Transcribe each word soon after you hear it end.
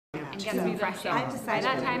get to be themselves. At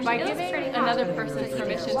that time, by giving another person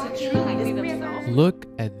permission to truly be themselves. Look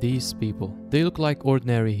at these people. They look like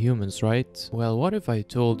ordinary humans, right? Well, what if I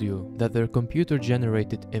told you that they're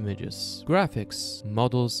computer-generated images, graphics,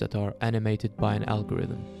 models that are animated by an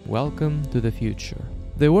algorithm? Welcome to the future.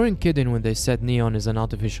 They weren't kidding when they said Neon is an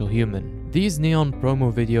artificial human. These Neon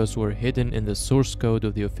promo videos were hidden in the source code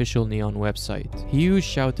of the official Neon website. Huge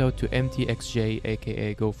shout out to MTXJ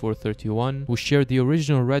aka Go431 who shared the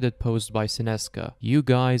original Reddit post by Sineska. You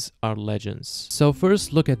guys are legends. So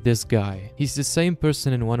first look at this guy. He's the same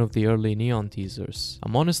person in one of the early Neon teasers.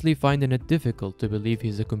 I'm honestly finding it difficult to believe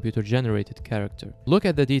he's a computer generated character. Look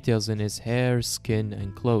at the details in his hair, skin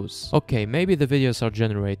and clothes. Okay, maybe the videos are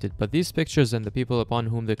generated, but these pictures and the people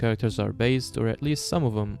upon whom the characters are based, or at least some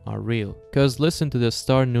of them, are real. Cause listen to the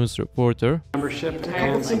Star News reporter. Membership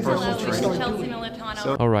and some personal training.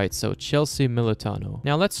 Alright, so Chelsea Militano.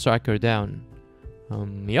 Now let's track her down.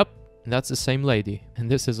 Yep. That's the same lady, and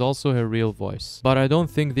this is also her real voice. But I don't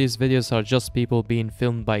think these videos are just people being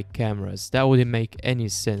filmed by cameras. That wouldn't make any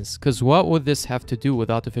sense, cause what would this have to do with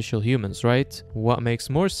artificial humans, right? What makes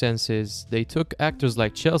more sense is they took actors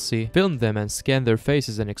like Chelsea, filmed them and scanned their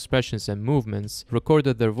faces and expressions and movements,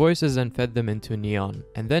 recorded their voices and fed them into Neon.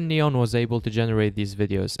 And then Neon was able to generate these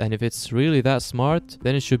videos, and if it's really that smart,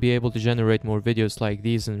 then it should be able to generate more videos like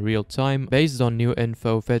these in real time, based on new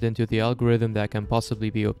info fed into the algorithm that can possibly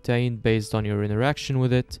be obtained based on your interaction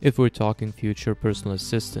with it, if we're talking future personal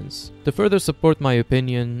assistants. To further support my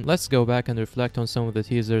opinion, let's go back and reflect on some of the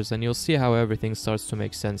teasers and you'll see how everything starts to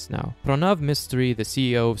make sense now. Pranav Mistry, the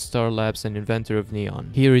CEO of Star Labs and inventor of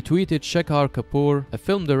Neon. He retweeted Shekhar Kapoor, a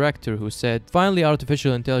film director, who said, "Finally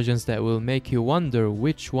artificial intelligence that will make you wonder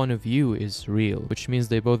which one of you is real," which means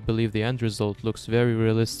they both believe the end result looks very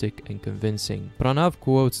realistic and convincing. Pranav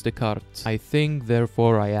quotes Descartes, "I think,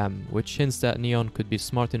 therefore I am," which hints that Neon could be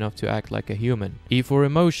smart enough to act like a human. E for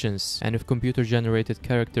emotions, and if computer-generated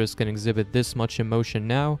characters can exhibit this much emotion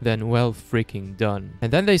now, then well freaking done.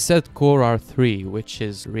 And then they said Core R3, which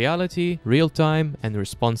is reality, real-time, and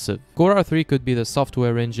responsive. Core R3 could be the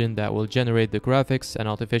software engine that will generate the graphics and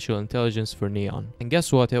artificial intelligence for Neon. And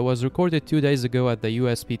guess what? It was recorded 2 days ago at the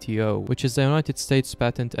USPTO, which is the United States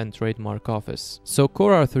Patent and Trademark Office. So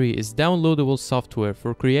Core R3 is downloadable software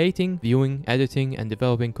for creating, viewing, editing, and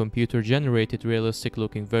developing computer-generated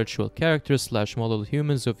realistic-looking virtual characters / modeled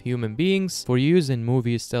humans of human beings for use in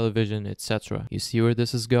movies, television, etc. You see where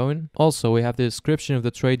this is going? Also, we have the description of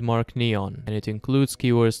the trademark Neon, and it includes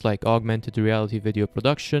keywords like augmented reality video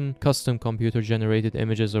production, custom computer-generated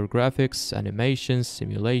images or graphics, animations,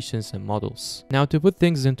 simulations, and models. Now, to put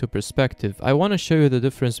things into perspective, I want to show you the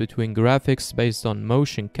difference between graphics based on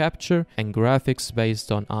motion capture and graphics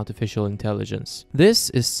based on artificial intelligence. This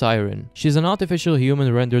is Siren. She's an artificial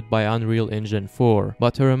human rendered by Unreal Engine 4,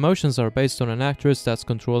 but her emotions are based on an actress that's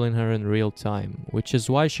controlling her in real time, which is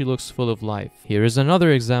why she looks full of life. Here is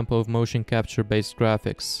another example of motion capture based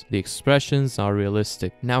graphics. The expressions are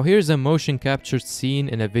realistic. Now here's a motion captured scene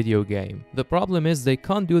in a video game. The problem is they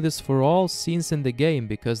can't do this for all scenes in the game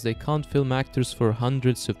because they can't film actors for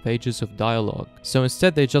hundreds of pages of dialogue. So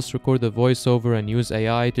instead they just record the voiceover and use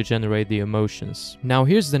AI to generate the emotions. Now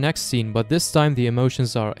here's the next scene, but this time the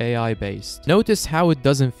emotions are AI based. Notice how it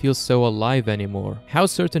doesn't feel so alive anymore. How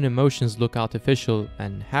certain emotions look artificial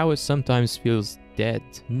and how it sometimes feels dead.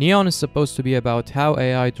 Neon is supposed to be about how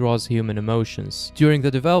AI draws human emotions. During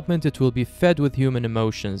the development, it will be fed with human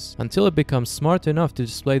emotions until it becomes smart enough to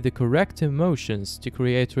display the correct emotions to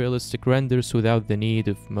create realistic renders without the need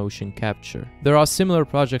of motion capture. There are similar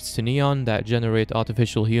projects to Neon that generate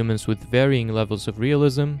artificial humans with varying levels of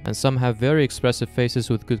realism, and some have very expressive faces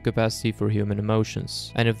with good capacity for human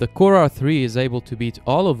emotions. And if the Core R3 is able to beat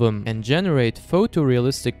all of them and generate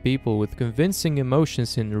photorealistic people with convincing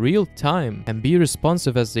emotions in real time and be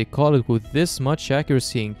responsive, as they call it, with this much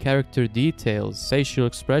accuracy in character details, facial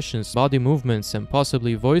expressions, body movements, and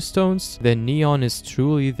possibly voice tones, then Neon is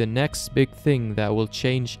truly the next big thing that will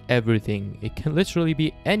change everything. It can literally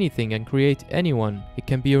be anything and create anyone. It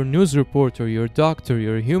can be your news reporter, your doctor,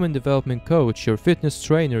 your human development coach, your fitness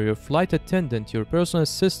trainer, your flight attendant, your personal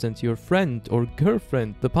assistant, your friend or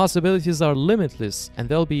girlfriend. The possibilities are limitless, and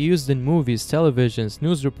they'll be used in movies, televisions,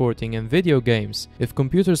 news reporting, and video games. If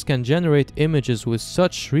computers can generate images images with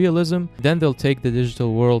such realism, then they'll take the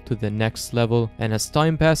digital world to the next level, and as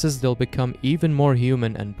time passes they'll become even more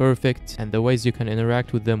human and perfect, and the ways you can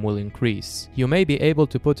interact with them will increase. You may be able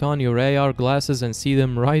to put on your AR glasses and see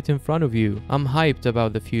them right in front of you. I'm hyped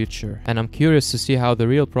about the future, and I'm curious to see how the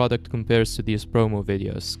real product compares to these promo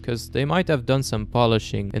videos, cause they might have done some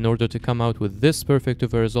polishing in order to come out with this perfect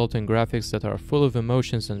of a result in graphics that are full of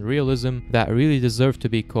emotions and realism that really deserve to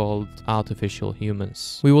be called artificial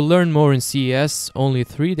humans. We will learn more in CES, only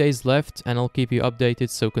 3 days left, and I'll keep you updated,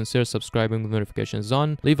 so consider subscribing with notifications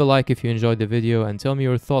on. Leave a like if you enjoyed the video and tell me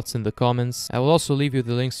your thoughts in the comments. I will also leave you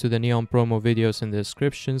the links to the Neon promo videos in the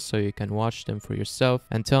description so you can watch them for yourself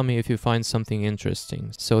and tell me if you find something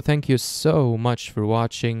interesting. So thank you so much for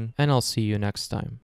watching, and I'll see you next time.